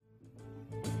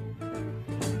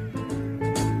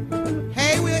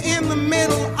in the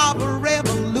middle of a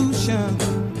revolution,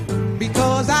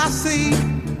 because I see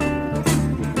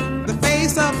the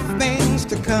face of things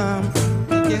to come.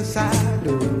 Yes, I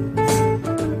do.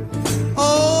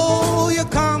 Oh, your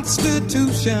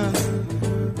Constitution,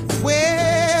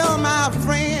 well, my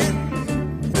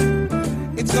friend,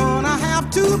 it's gonna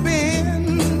have to bend.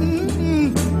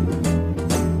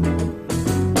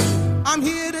 I'm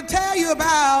here to tell you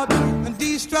about the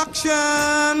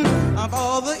destruction of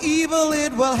all the evil.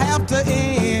 It will have to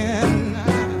end.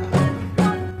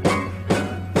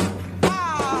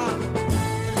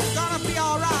 It's gonna be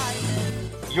all right.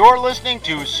 You're listening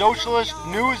to Socialist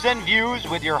News and Views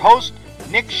with your host,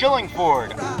 Nick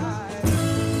Schillingford.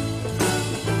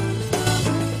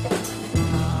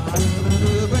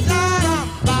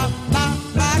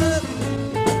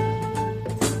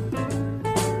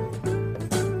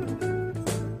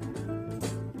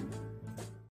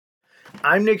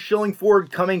 I'm Nick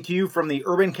Schillingford, coming to you from the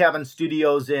Urban Cabin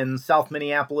Studios in South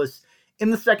Minneapolis. In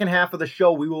the second half of the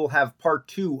show, we will have part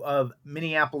 2 of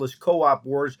Minneapolis Co-op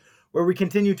Wars, where we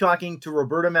continue talking to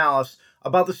Roberta Malice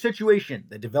about the situation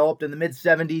that developed in the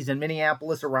mid-'70s in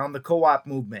Minneapolis around the co-op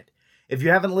movement. If you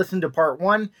haven't listened to part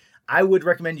 1, I would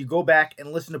recommend you go back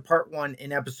and listen to part 1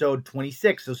 in episode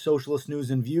 26 of Socialist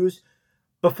News and Views.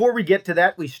 Before we get to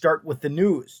that, we start with the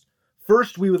news.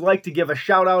 First, we would like to give a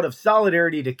shout out of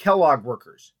solidarity to Kellogg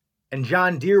workers and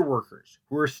John Deere workers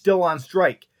who are still on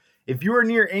strike. If you are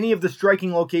near any of the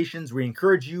striking locations, we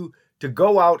encourage you to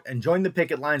go out and join the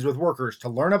picket lines with workers to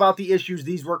learn about the issues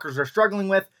these workers are struggling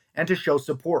with and to show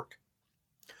support.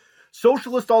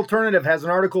 Socialist Alternative has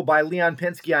an article by Leon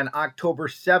Pinsky on October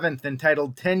 7th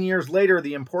entitled 10 Years Later,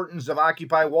 The Importance of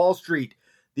Occupy Wall Street.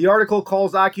 The article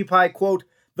calls Occupy, quote,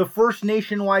 the first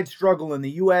nationwide struggle in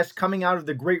the U.S. coming out of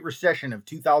the Great Recession of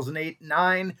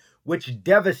 2008-9, which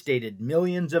devastated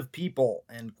millions of people,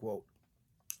 end quote.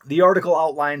 The article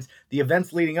outlines the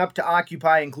events leading up to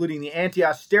Occupy, including the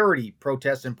anti-austerity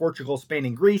protests in Portugal, Spain,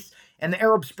 and Greece, and the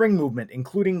Arab Spring movement,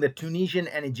 including the Tunisian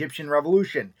and Egyptian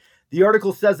revolution. The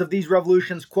article says of these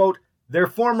revolutions, quote, their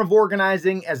form of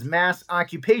organizing as mass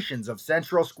occupations of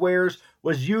central squares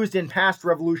was used in past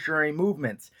revolutionary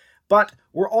movements, but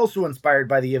were also inspired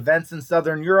by the events in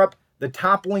Southern Europe. The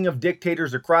toppling of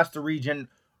dictators across the region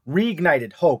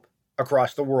reignited hope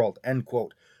across the world, end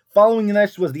quote. Following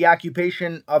this was the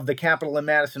occupation of the Capitol in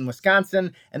Madison,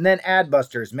 Wisconsin, and then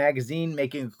Adbusters magazine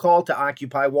making a call to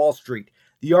occupy Wall Street.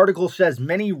 The article says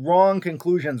many wrong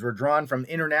conclusions were drawn from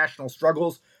international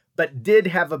struggles, but did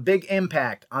have a big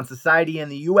impact on society in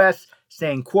the U.S.,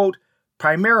 saying, quote,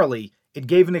 primarily, it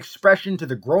gave an expression to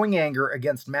the growing anger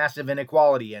against massive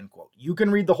inequality, end quote. You can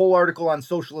read the whole article on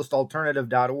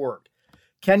socialistalternative.org.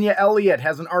 Kenya Elliott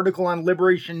has an article on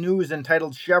Liberation News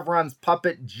entitled Chevron's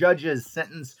Puppet Judges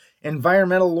Sentence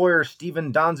Environmental Lawyer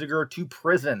Stephen Donziger to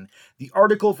Prison. The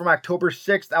article from October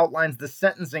 6th outlines the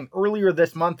sentencing earlier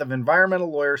this month of environmental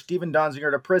lawyer Stephen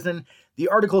Donziger to prison. The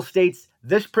article states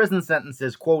this prison sentence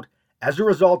is, quote, as a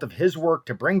result of his work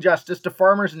to bring justice to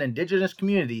farmers and indigenous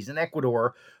communities in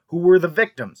Ecuador who were the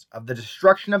victims of the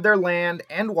destruction of their land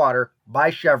and water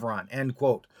by Chevron, end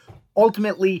quote.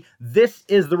 Ultimately, this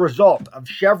is the result of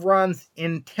Chevron's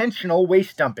intentional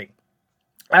waste dumping.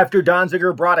 After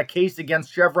Donziger brought a case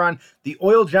against Chevron, the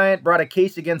oil giant brought a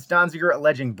case against Donziger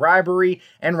alleging bribery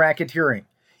and racketeering.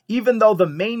 Even though the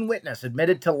main witness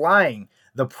admitted to lying,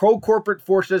 the pro-corporate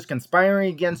forces conspiring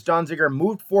against Donziger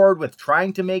moved forward with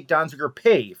trying to make Donziger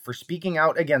pay for speaking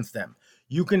out against them.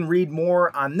 You can read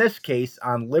more on this case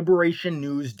on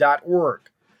liberationnews.org.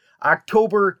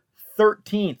 October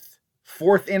 13th,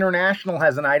 Fourth International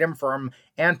has an item from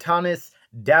Antonis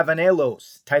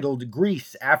Davanelos titled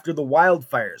Greece After the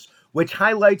Wildfires, which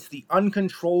highlights the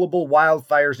uncontrollable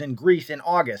wildfires in Greece in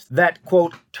August that,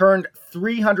 quote, turned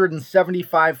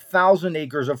 375,000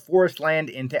 acres of forest land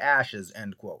into ashes,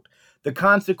 end quote. The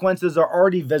consequences are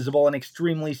already visible and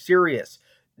extremely serious.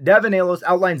 Davanelos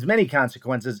outlines many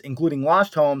consequences, including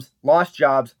lost homes, lost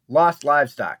jobs, lost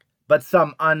livestock, but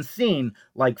some unseen,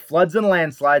 like floods and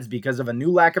landslides because of a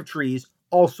new lack of trees,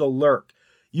 also lurk.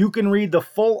 You can read the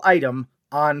full item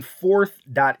on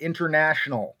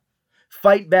fourth.international.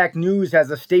 Fight Back News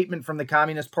has a statement from the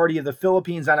Communist Party of the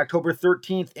Philippines on October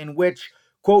 13th in which,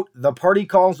 quote, the party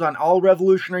calls on all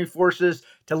revolutionary forces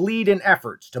to lead in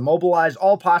efforts to mobilize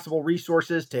all possible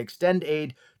resources to extend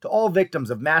aid to all victims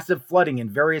of massive flooding in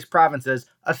various provinces,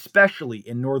 especially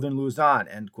in northern Luzon,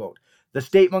 end quote. The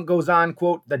statement goes on,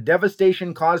 quote, the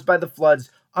devastation caused by the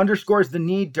floods underscores the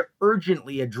need to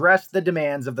urgently address the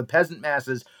demands of the peasant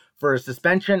masses for a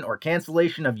suspension or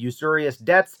cancellation of usurious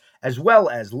debts, as well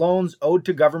as loans owed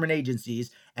to government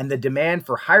agencies and the demand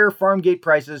for higher farm gate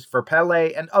prices for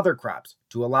Pelé and other crops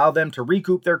to allow them to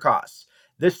recoup their costs.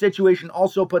 This situation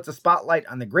also puts a spotlight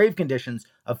on the grave conditions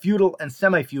of feudal and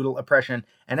semi-feudal oppression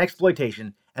and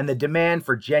exploitation and the demand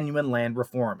for genuine land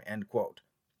reform, end quote.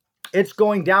 It's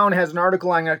Going Down has an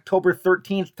article on October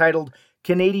 13th titled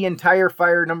Canadian Tire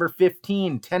Fire Number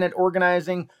 15, Tenant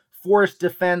Organizing, Forest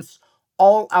Defense,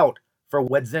 All Out for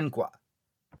Wet'suwet'en.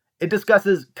 It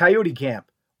discusses Coyote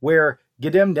Camp, where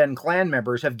Gidimt'en clan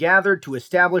members have gathered to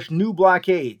establish new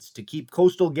blockades to keep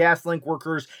Coastal GasLink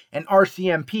workers and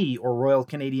RCMP, or Royal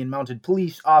Canadian Mounted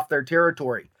Police, off their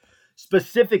territory.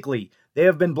 Specifically, they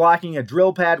have been blocking a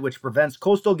drill pad which prevents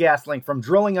Coastal GasLink from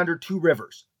drilling under two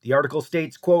rivers. The article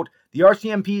states, quote, the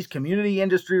RCMP's Community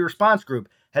Industry Response Group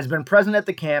has been present at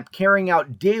the camp carrying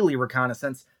out daily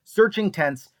reconnaissance, searching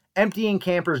tents, emptying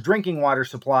campers' drinking water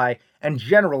supply, and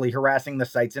generally harassing the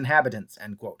site's inhabitants,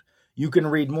 end quote. You can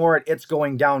read more at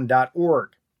itsgoingdown.org.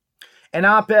 An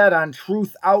op-ed on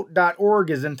truthout.org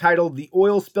is entitled The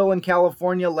Oil Spill in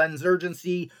California Lends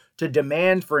Urgency to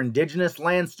Demand for Indigenous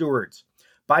Land Stewards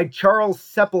by Charles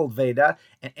Sepulveda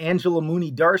and Angela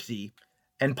Mooney Darcy,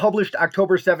 and published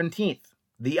October 17th.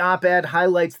 The op-ed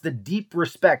highlights the deep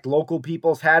respect local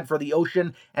peoples had for the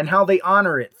ocean and how they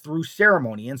honor it through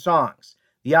ceremony and songs.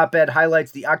 The op-ed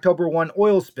highlights the October 1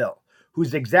 oil spill,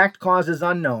 whose exact cause is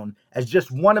unknown, as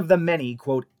just one of the many,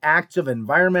 quote, acts of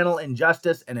environmental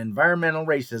injustice and environmental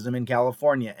racism in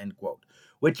California, end quote,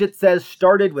 which it says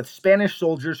started with Spanish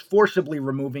soldiers forcibly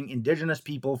removing indigenous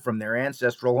people from their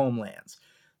ancestral homelands.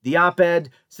 The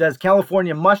op-ed says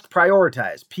California must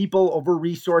prioritize people over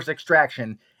resource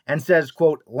extraction and says,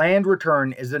 quote, land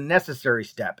return is a necessary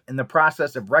step in the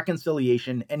process of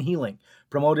reconciliation and healing,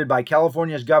 promoted by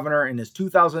California's governor in his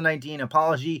 2019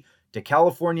 apology to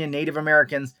California Native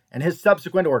Americans and his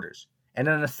subsequent orders, and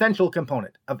an essential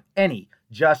component of any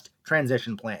just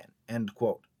transition plan, end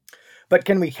quote. But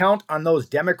can we count on those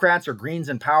Democrats or Greens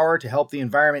in power to help the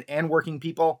environment and working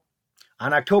people?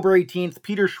 On October 18th,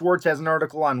 Peter Schwartz has an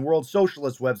article on World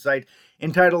Socialist website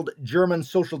entitled German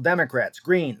Social Democrats,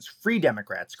 Greens, Free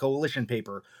Democrats Coalition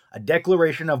Paper, a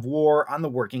Declaration of War on the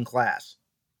Working Class.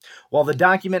 While the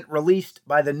document released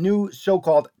by the new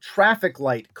so-called Traffic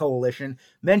Light Coalition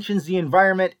mentions the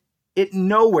environment, it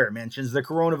nowhere mentions the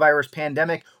coronavirus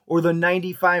pandemic or the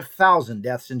 95,000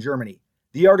 deaths in Germany.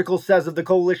 The article says of the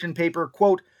coalition paper,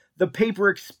 quote, the paper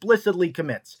explicitly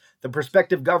commits the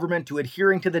prospective government to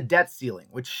adhering to the debt ceiling,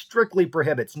 which strictly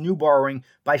prohibits new borrowing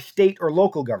by state or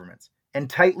local governments and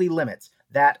tightly limits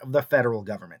that of the federal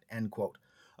government, end quote.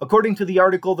 According to the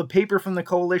article, the paper from the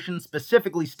coalition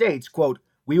specifically states, quote,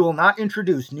 we will not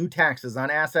introduce new taxes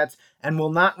on assets and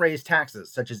will not raise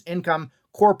taxes such as income,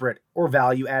 corporate, or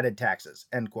value-added taxes,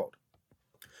 end quote.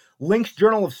 Link's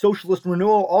Journal of Socialist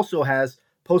Renewal also has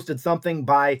posted something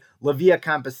by La Via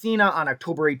Campesina on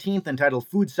October 18th entitled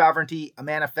Food Sovereignty, a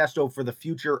Manifesto for the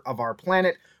Future of Our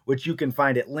Planet, which you can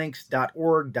find at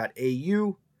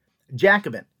links.org.au.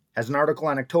 Jacobin has an article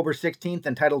on October 16th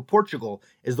entitled Portugal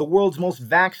is the world's most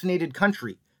vaccinated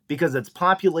country because its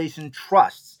population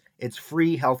trusts its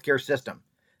free healthcare system.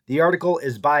 The article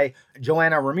is by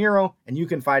Joanna Ramiro, and you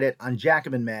can find it on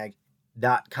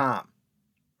jacobinmag.com.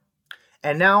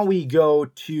 And now we go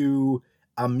to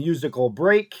a musical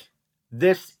break.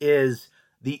 This is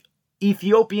the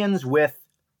Ethiopians with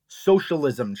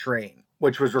Socialism Train,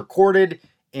 which was recorded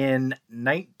in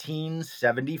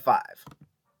 1975.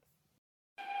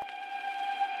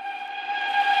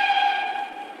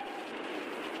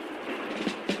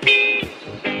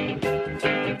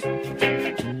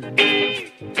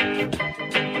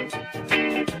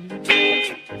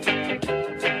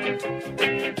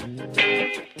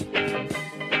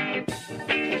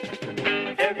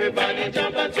 Everybody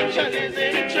jump on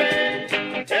socialism train.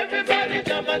 Everybody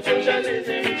jump on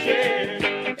socialism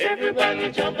train.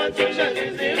 Everybody jump on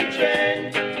socialism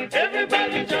train.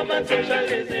 Everybody jump on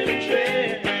socialism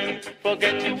train.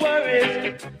 Forget your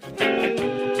worries,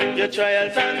 your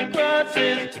trials and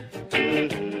crosses.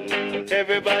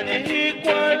 Everybody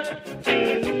equal.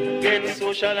 Get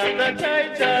social on the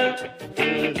title.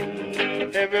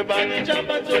 Everybody jump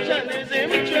on socialism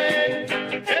train.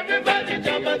 Everybody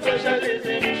jump on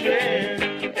socialism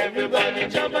train. Everybody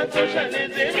jump on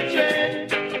socialism train.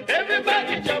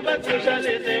 Everybody jump on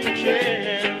socialism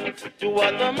train. Do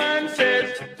what the man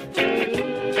says.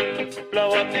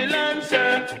 Blow up the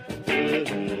lancer.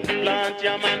 Plant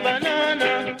yam and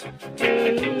banana.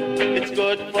 It's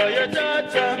good for your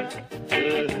daughter.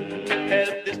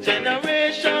 Help this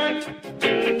generation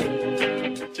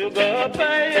to go up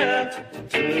higher,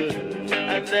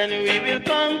 and then we will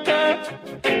conquer.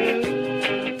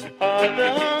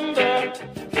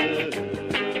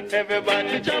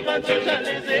 Everybody jump on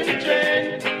socialism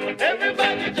train.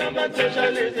 Everybody jump on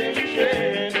socialism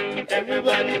train.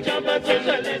 Everybody jump on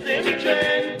socialism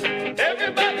train.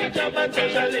 Everybody jump on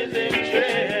socialism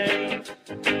train.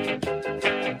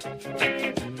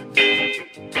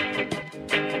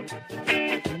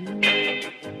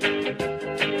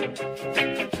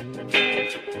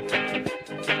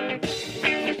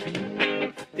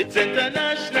 It's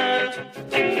international.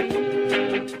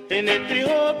 In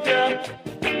Ethiopia,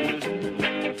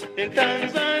 in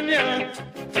Tanzania,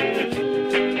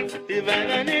 even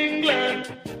in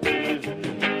England,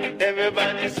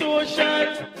 everybody's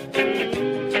social,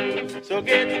 so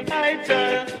get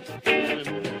tighter,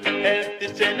 help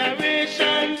this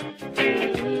generation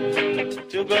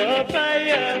to go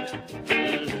higher.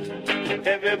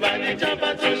 Everybody jump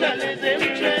on socialism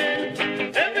train,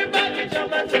 everybody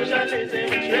jump on socialism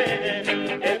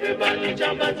train, everybody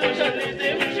jump on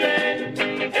socialism train,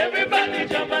 everybody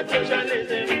jump on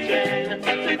socialism train.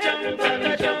 I say jump on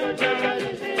the jump,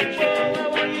 socialism train. Oh, I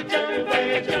want you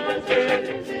jump on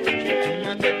socialism train. I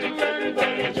said to run for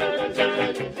the jump,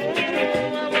 socialism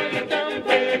train. Oh, I want you jump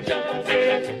on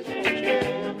socialism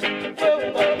train. Oh,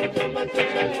 jump on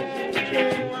socialism train. I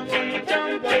want you jump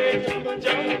on,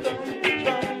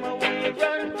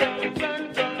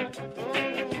 jump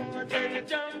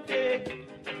on.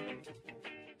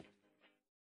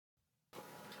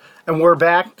 And we're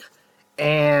back,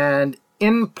 and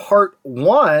in part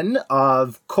one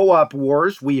of Co-op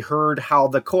Wars, we heard how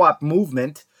the co-op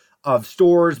movement of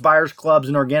stores, buyers clubs,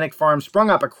 and organic farms sprung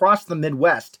up across the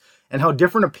Midwest, and how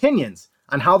different opinions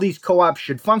on how these co-ops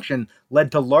should function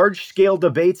led to large-scale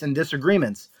debates and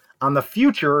disagreements on the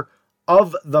future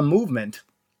of the movement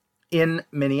in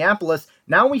Minneapolis.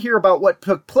 Now we hear about what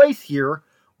took place here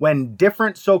when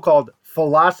different so-called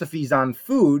philosophies on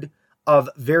food of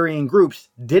varying groups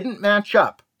didn't match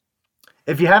up.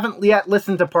 If you haven't yet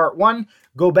listened to part one,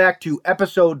 go back to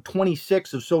episode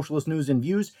 26 of Socialist News and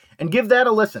Views and give that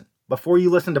a listen before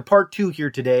you listen to part two here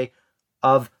today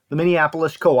of the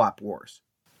Minneapolis Co-op Wars.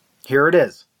 Here it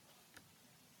is.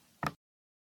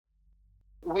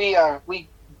 We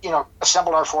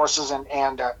assembled our forces and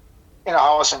in a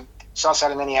house in south side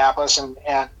of Minneapolis and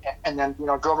then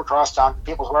drove across down to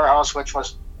People's Warehouse, which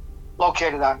was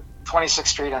located on 26th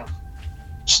Street and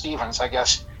Stevens, I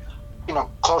guess,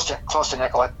 close to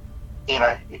Nicollet, in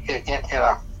a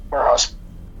warehouse,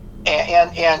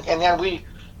 and then we,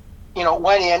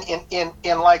 went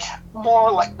in like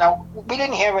more like, now we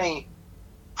didn't have any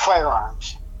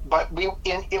firearms, but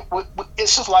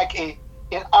this is like in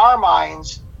our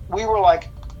minds we were like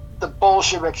the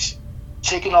Bolsheviks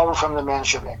taking over from the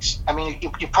Mensheviks. I mean,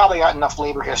 you probably got enough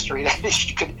labor history that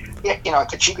you could,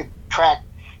 that you could track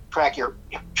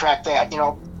that,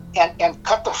 and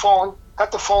cut the phone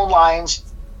lines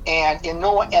and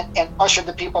ushered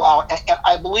the people out. And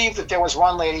I believe that there was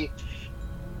one lady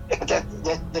that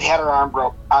had her arm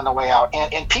broke on the way out.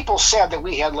 And people said that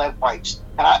we had lead pipes.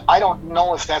 And I don't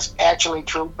know if that's actually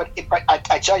true, but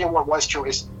I tell you what was true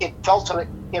is it felt to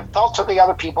the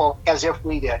other people as if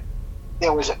we did.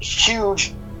 There was a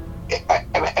huge,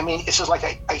 I mean, this is like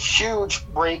a huge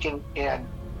break in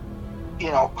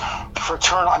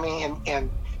fraternal, I mean,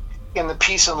 in the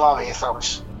peace and love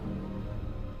ethos.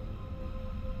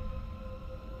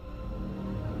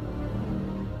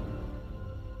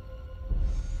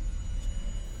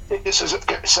 This is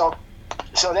so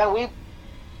then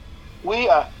we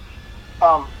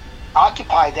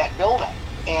occupied that building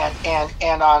and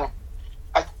on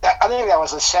I think that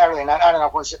was a Saturday night. I don't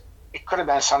know, it could have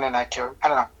been a Sunday night too. I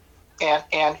don't know.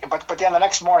 But then the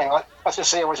next morning, let's just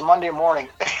say it was Monday morning,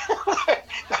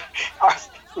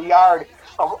 the yard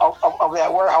of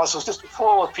that warehouse was just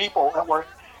full of people that were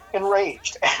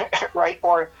enraged, right?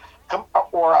 Or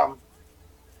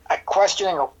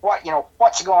questioning of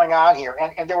what's going on here.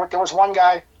 And there was one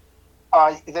guy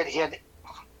that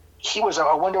he was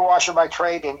a window washer by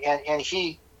trade, and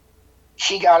he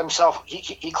got himself,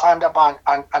 he climbed up on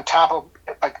top of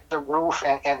like the roof,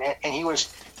 and he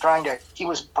was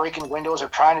breaking windows or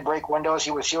trying to break windows. He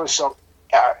was so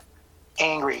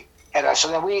angry at us. So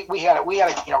then we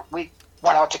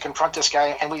went out to confront this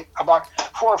guy, and we, about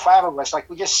 4 or 5 of us, like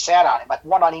we just sat on him, like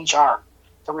one on each arm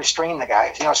to restrain the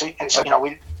guy. This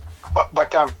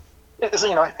is,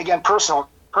 again, personal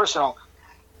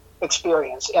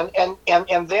experience. And then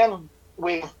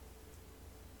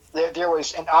there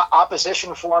was an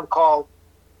opposition forum called,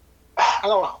 I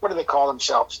don't know, what do they call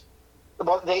themselves?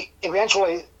 Well, they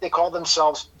called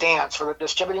themselves DANCE, for the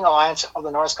Distributing Alliance of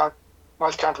the North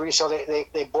Country. So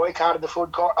they boycotted the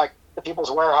food court, like the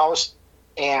People's Warehouse,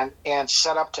 and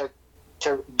set up to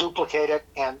duplicate it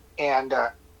and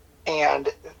and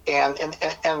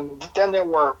then there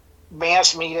were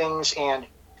mass meetings, and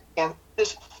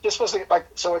this was like,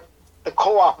 so the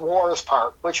co-op wars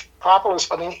part, which proper was,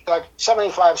 I mean, like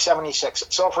 75, 76.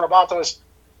 So for about those,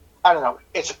 I don't know,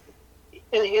 it's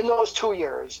in those 2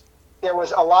 years, there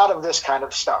was a lot of this kind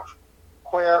of stuff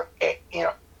where, you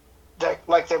know,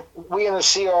 we in the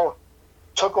CO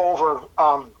took over.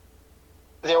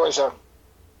 There was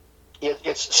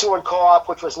it's Seward Co-op,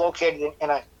 which was located in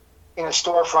a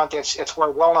storefront. It's where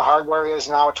Wellna Hardware is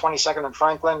now at 22nd and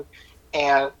Franklin,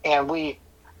 and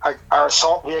our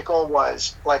assault vehicle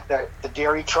was like the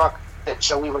dairy truck.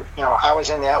 So we were, you know, I was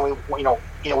in that. We we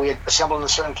had assembled in a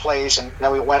certain place, and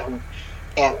then we went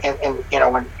and you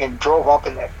know, and drove up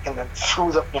and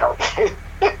threw the, you know,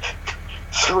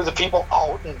 threw the people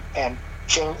out and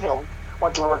changed, you know,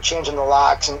 went to work changing the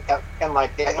locks and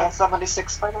like that. And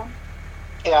 76 by then?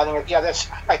 Yeah,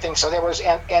 I think so. There was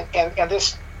and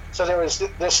this, so there was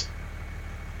this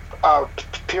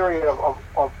period of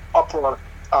uproar.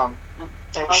 About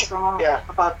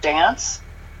dance.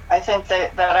 I think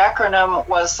that acronym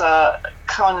was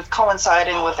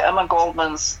coinciding with Emma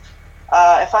Goldman's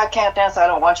if I can't dance, I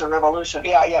don't want your revolution.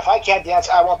 Yeah. If I can't dance,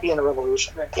 I won't be in the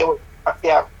revolution. It was,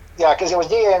 because it was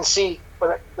DNC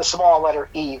with the small letter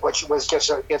E, which was just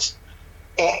so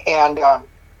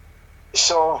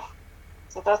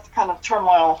that's the kind of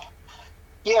turmoil.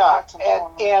 Yeah,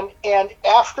 and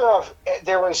after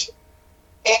there was,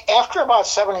 after about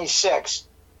 76,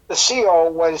 the CO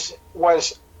was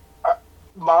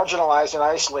marginalized and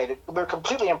isolated. We were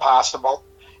completely impossible.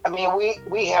 I mean,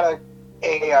 we had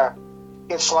a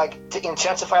it's like to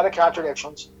intensify the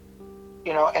contradictions,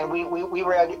 you know, and we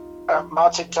read Mao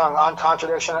Zedong on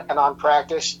contradiction and on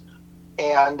practice,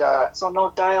 and so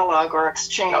no dialogue or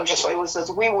exchange. No, it was as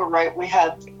we were right. We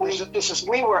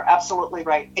were absolutely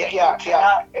right. Yeah.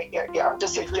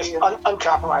 Disagree. Just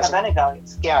uncompromising. Have any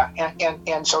values. Yeah,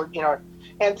 and so, you know,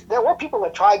 and there were people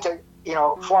that tried to, you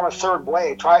know, form a third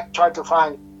way, tried to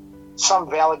find some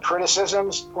valid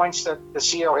criticisms, points that the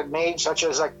CO had made, such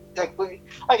as I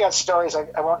got stories I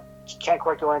can't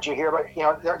quite go into here, but, you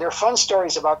know, they're fun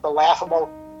stories about the laughable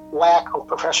lack of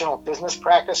professional business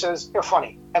practices. They're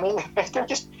funny. I mean, they're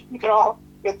just, you can all,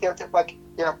 they're like,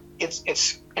 you know, it's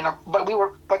you know, but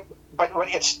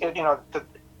it's, you know,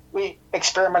 we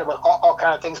experimented with all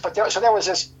kind of things, but there was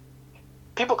this,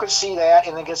 people could see that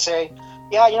and they could say,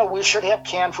 yeah, you know, we should have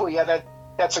canned food. Yeah,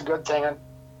 that's a good thing,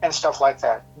 and stuff like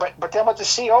that. But then what the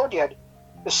CO did,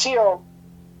 the CO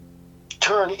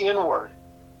turned inward,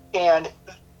 and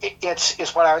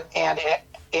it's what I and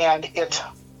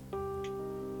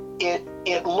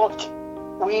it looked,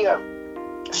 we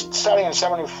starting in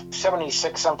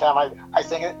 76 sometime, I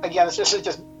think, again, this is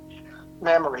just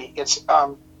memory. It's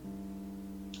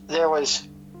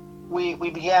we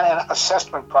began an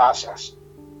assessment process,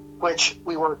 which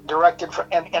we were directed for,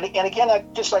 and again,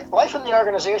 just like life in the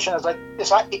organization is like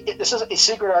this is a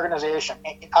secret organization.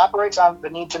 It operates on the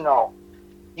need to know.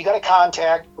 You got to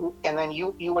contact, and then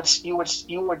you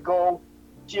would go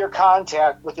to your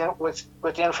contact with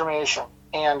information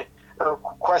and or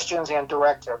questions and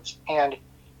directives, and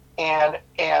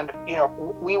you know,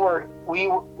 we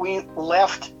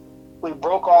left, we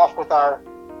broke off with our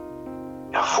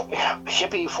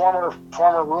hippie former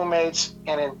roommates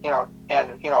and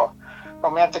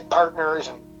romantic partners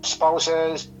and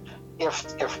spouses.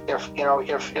 If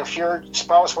your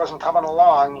spouse wasn't coming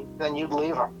along, then you'd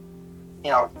leave them.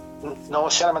 You know, no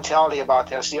sentimentality about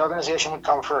this. The organization would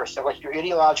come first. Like your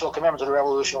ideological commitment to the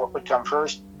revolution would come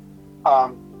first.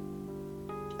 I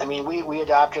mean, we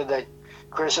adopted the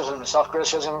criticism and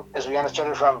self-criticism as we understood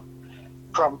it from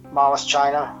Maoist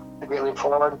China, the Great Leap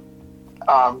Forward.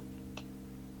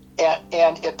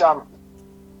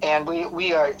 We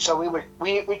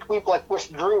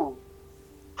withdrew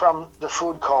from the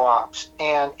food co-ops,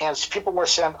 and people were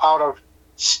sent out of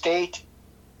state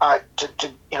to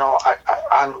you know,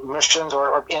 on missions,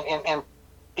 and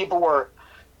people were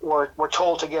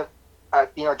told to get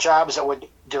you know, jobs that would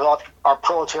develop our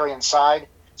proletarian side.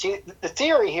 See, the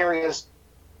theory here is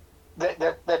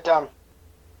that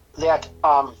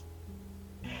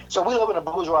so we live in a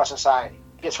bourgeois society.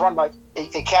 It's run by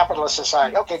a capitalist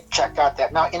society. Okay, check, got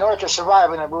that. Now, in order to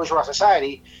survive in a bourgeois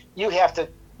society, you have to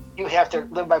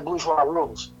live by bourgeois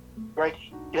rules, right?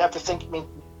 You have to think. I mean,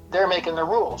 they're making the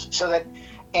rules, so that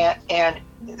and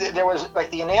there was like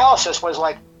the analysis was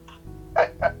like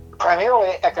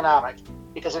primarily economic,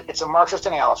 because it's a Marxist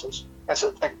analysis. It's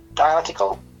a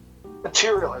dialectical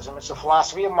materialism. It's a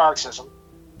philosophy of Marxism,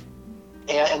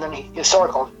 and then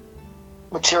historical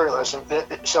materialism.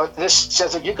 So this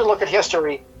says that you can look at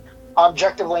history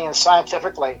objectively and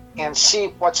scientifically and see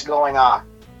what's going on.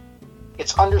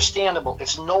 It's understandable.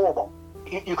 It's knowable.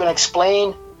 You can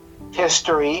explain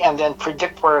history and then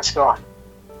predict where it's going.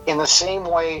 In the same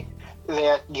way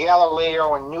that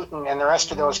Galileo and Newton and the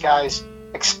rest of those guys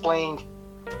explained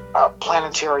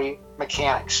planetary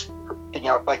mechanics,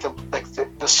 like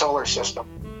the solar system.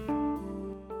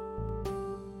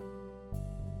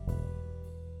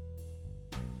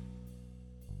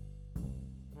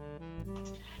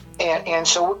 And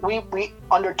so we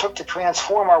undertook to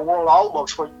transform our world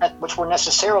outlooks, which were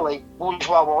necessarily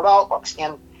bourgeois world outlooks.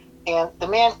 And the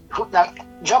man who, now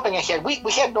jumping ahead, we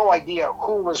had no idea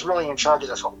who was really in charge of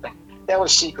this whole thing. That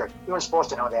was secret. We weren't supposed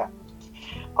to know that.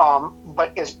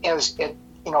 But as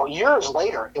years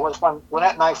later, it was when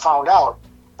Lynette and I found out.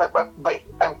 But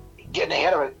I'm getting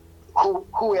ahead of it.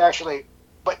 Who actually?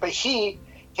 But he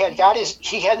had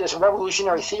this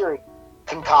revolutionary theory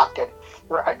concocted.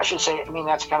 I should say,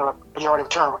 that's kind of a pejorative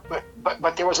term,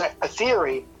 but there was a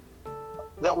theory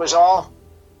that was all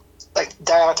like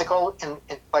dialectical and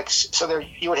like, so there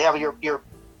you would have your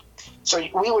so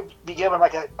we would be given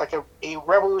like a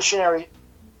revolutionary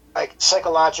like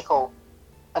psychological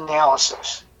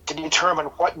analysis to determine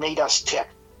what made us tick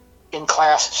in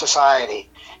class society.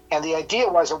 And the idea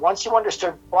was that once you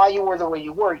understood why you were the way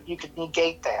you were, you could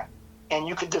negate that and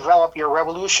you could develop your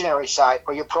revolutionary side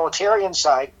or your proletarian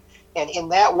side. And in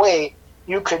that way,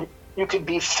 you could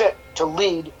be fit to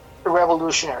lead the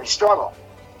revolutionary struggle,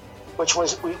 which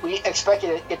was we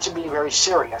expected it to be very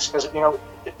serious because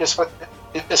this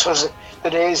was the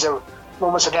days of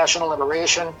movements of national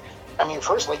liberation.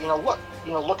 Firstly,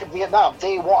 look at Vietnam.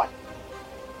 They won.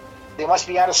 They must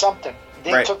be onto something.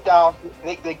 They right. took down.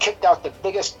 They kicked out the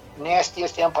biggest,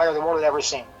 nastiest empire the world had ever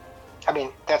seen.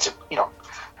 That's a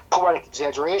poetic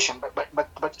exaggeration, but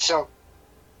so.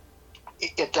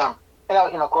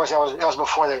 Of course, that was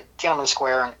before the Tiananmen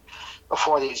Square and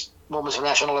before these movements of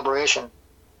national liberation.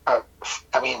 I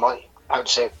would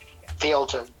say failed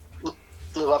to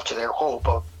live up to their hope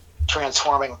of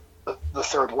transforming the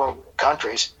third world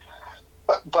countries.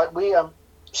 But we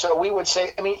so we would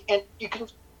say, and you can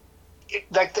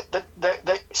like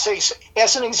say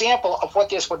as an example of what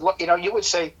this would look. You would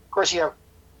say, of course, you have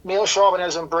male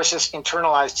chauvinism versus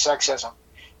internalized sexism.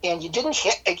 And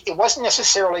it wasn't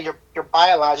necessarily your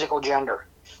biological gender.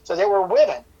 So there were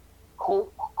women who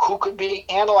could be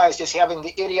analyzed as having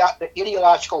the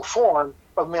ideological form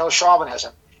of male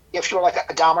chauvinism. If you were like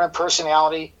a dominant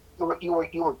personality, you were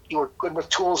good with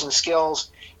tools and skills,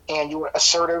 and you were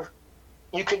assertive,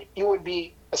 you would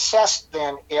be assessed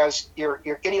then as your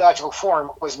ideological form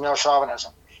was male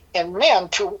chauvinism. And men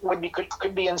too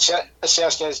could be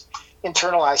assessed as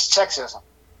internalized sexism.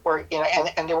 Where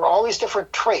and there were all these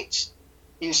different traits,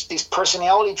 these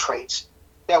personality traits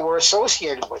that were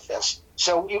associated with this.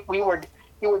 So you would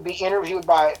be interviewed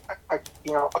by a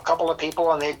couple of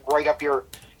people, and they'd write up your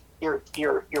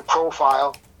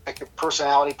profile, like your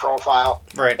personality profile,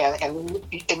 right? And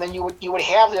then you would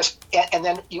have this, and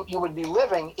then you would be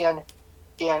living in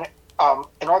an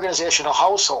organizational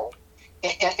household,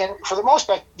 and for the most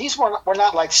part, these were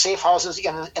not like safe houses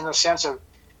in the sense of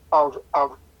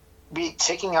be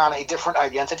taking on a different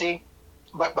identity,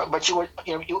 but you would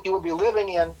be living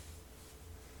in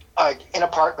an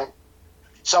apartment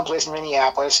someplace in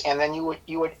Minneapolis, and then you would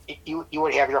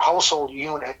have your household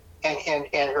unit,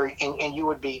 and you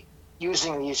would be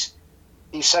using these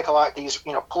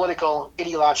political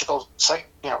ideological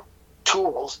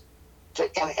tools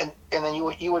and then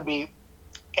you would be,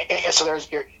 so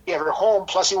you have your home,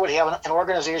 plus you would have an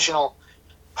organizational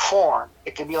form.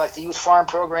 It could be like the youth farm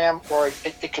program, or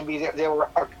it could be there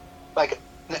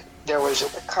was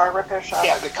the car repair shop.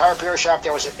 Yeah, the car repair shop.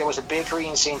 There was a bakery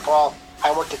in St. Paul.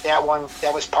 I worked at that one.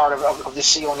 That was part of the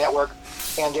CO network,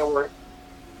 and there were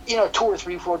 2 or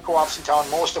 3 food co-ops in town.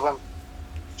 Most of them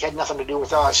had nothing to do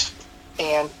with us,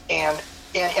 and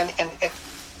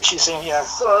she's saying, yeah.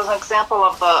 So as an example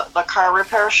of the car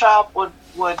repair shop would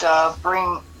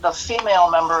bring the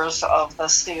female members of the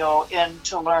CO in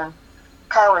to learn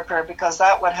car repair, because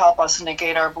that would help us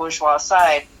negate our bourgeois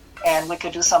side, and we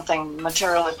could do something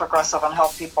materially progressive and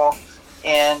help people.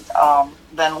 And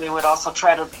then we would also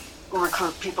try to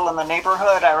recruit people in the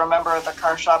neighborhood. I remember at the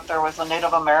car shop there was a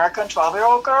Native American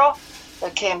 12-year-old girl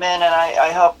that came in, and I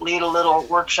helped lead a little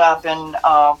workshop in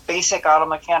basic auto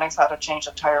mechanics, how to change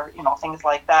a tire, things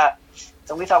like that.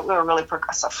 So we thought we were really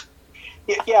progressive.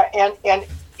 Yeah, and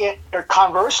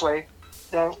conversely,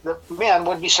 then the men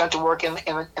would be sent to work in the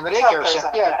daycare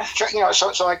center. Yeah,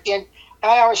 so like and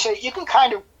I always say you can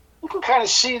kind of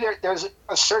see there's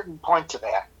a certain point to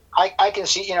that. I can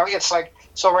see, it's like,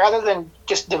 so rather than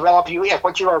just develop you at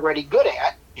what you're already good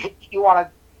at, you want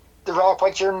to develop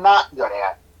what you're not good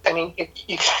at. I mean,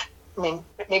 mean,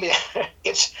 maybe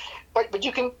it's, but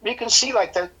you can see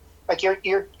like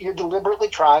you're deliberately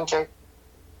trying to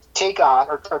take on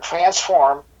or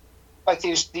transform like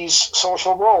these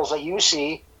social roles that you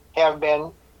see have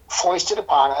been foisted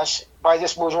upon us by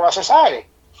this bourgeois society.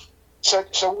 So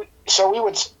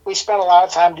we spent a lot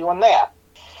of time doing that,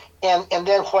 and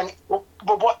then once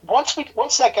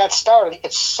that got started,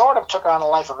 it sort of took on a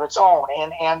life of its own,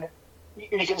 and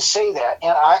you can say that.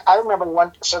 And I remember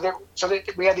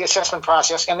we had the assessment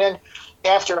process, and then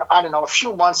after a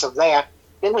few months of that,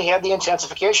 then we had the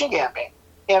intensification campaign.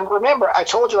 And remember, I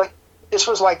told you like this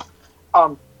was like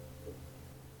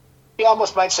you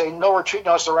almost might say no retreat,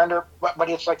 no surrender, but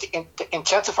it's like to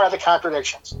intensify the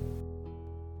contradictions.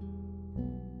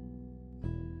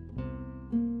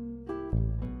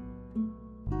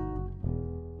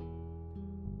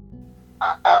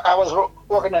 I was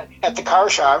working at the car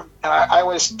shop, and I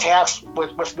was tasked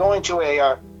with going to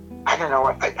an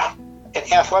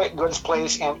athletic goods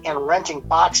place and renting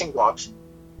boxing gloves.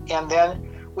 And then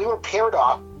we were paired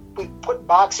off. We put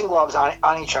boxing gloves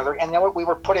on each other, and then we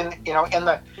were put in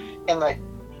the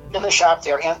shop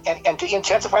there, and to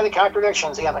intensify the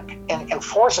contradictions and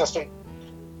force us to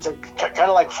kind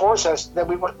of like force us that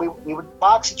we would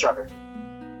box each other.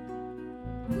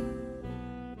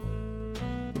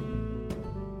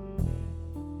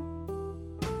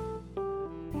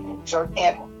 So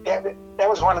and that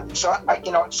was one of I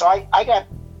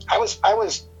was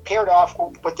paired off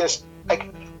with this like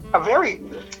a very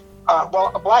a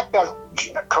black belt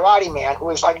karate man who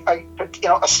was like a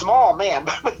small man,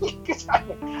 but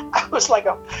I was like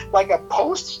a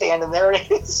post standing there, and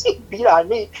he beat on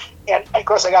me, and of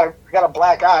course I got a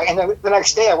black eye. And then the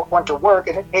next day I went to work,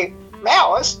 and hey,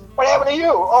 Malice, what happened to you?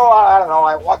 Oh, I don't know.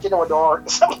 I walked into a door,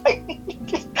 something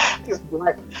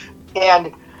like,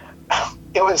 and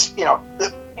it was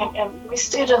and we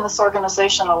stayed in this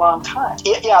organization a long time.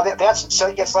 Yeah, that's so.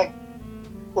 It's like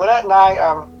Lynette and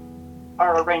I.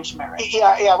 Our arranged marriage.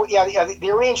 Yeah. The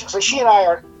arranged. So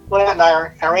Lynette and I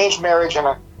are an arranged marriage in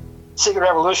a secret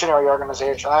revolutionary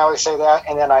organization. I always say that,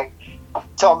 and then I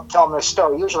tell them this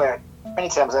story. Usually, many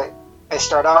times I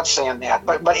start out saying that,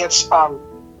 but it's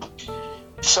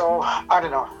So I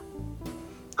don't know.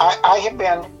 I have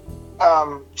been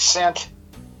sent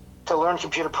to learn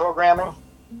computer programming,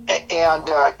 and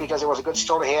because it was a good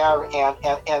skill to have, and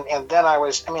then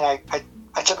I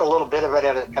took a little bit of it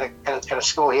at a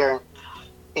school here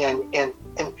in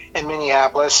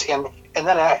Minneapolis, and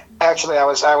then I was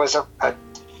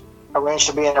arranged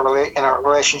to be in a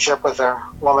relationship with a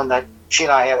woman that she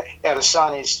and I had a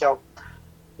son. He's still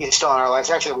in our lives.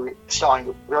 Actually, we're still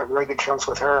on very good terms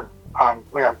with her. I'm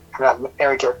not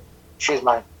married to her. She's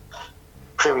my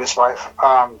previous wife.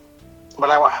 But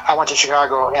I went to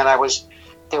Chicago, and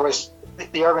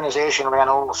the organization ran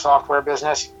a little software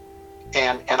business,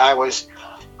 and I was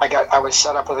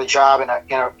set up with a job in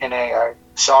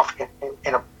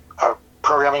a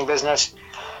programming business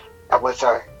with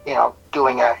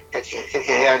doing it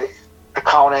had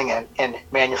accounting and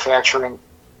manufacturing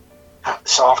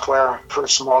software for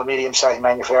small and medium sized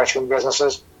manufacturing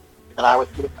businesses, and I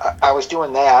was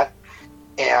doing that,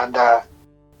 and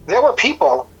there were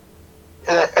people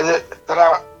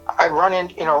that I run in,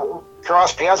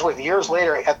 cross paths with years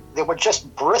later, they would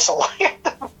just bristle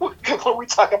when we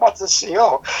talk about the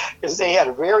CO, because they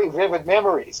had very vivid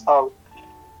memories of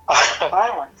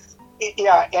violence.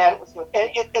 Yeah, and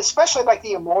especially like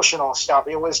the emotional stuff.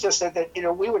 It was just that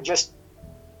we would just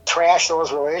trash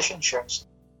those relationships.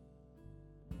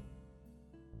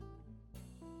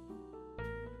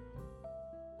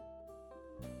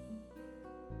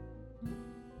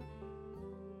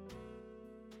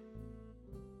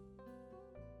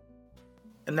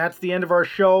 And that's the end of our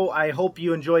show. I hope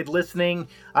you enjoyed listening.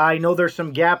 I know there's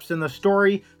some gaps in the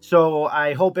story, so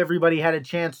I hope everybody had a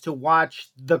chance to watch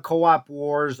the Co-op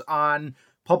Wars on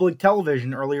public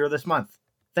television earlier this month.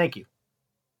 Thank you.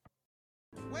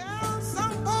 Well,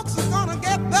 some folks are gonna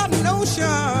get the notion.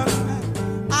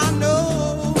 I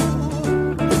know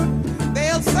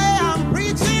they'll say I'm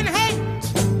preaching hate.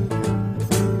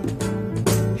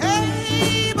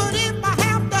 Hey, but if I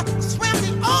have to swim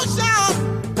the ocean,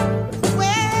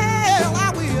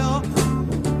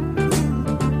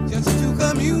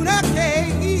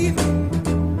 communicate.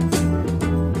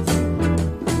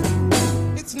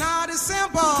 It's not as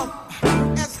simple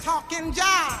as talking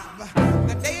jive,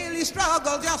 the daily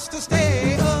struggle just to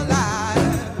stay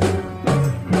alive.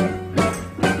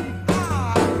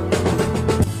 But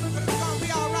it's gonna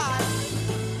be all right.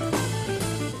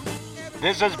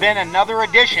 This has been another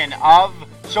edition of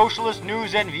Socialist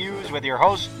News and Views with your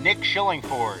host, Nick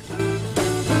Schillingford.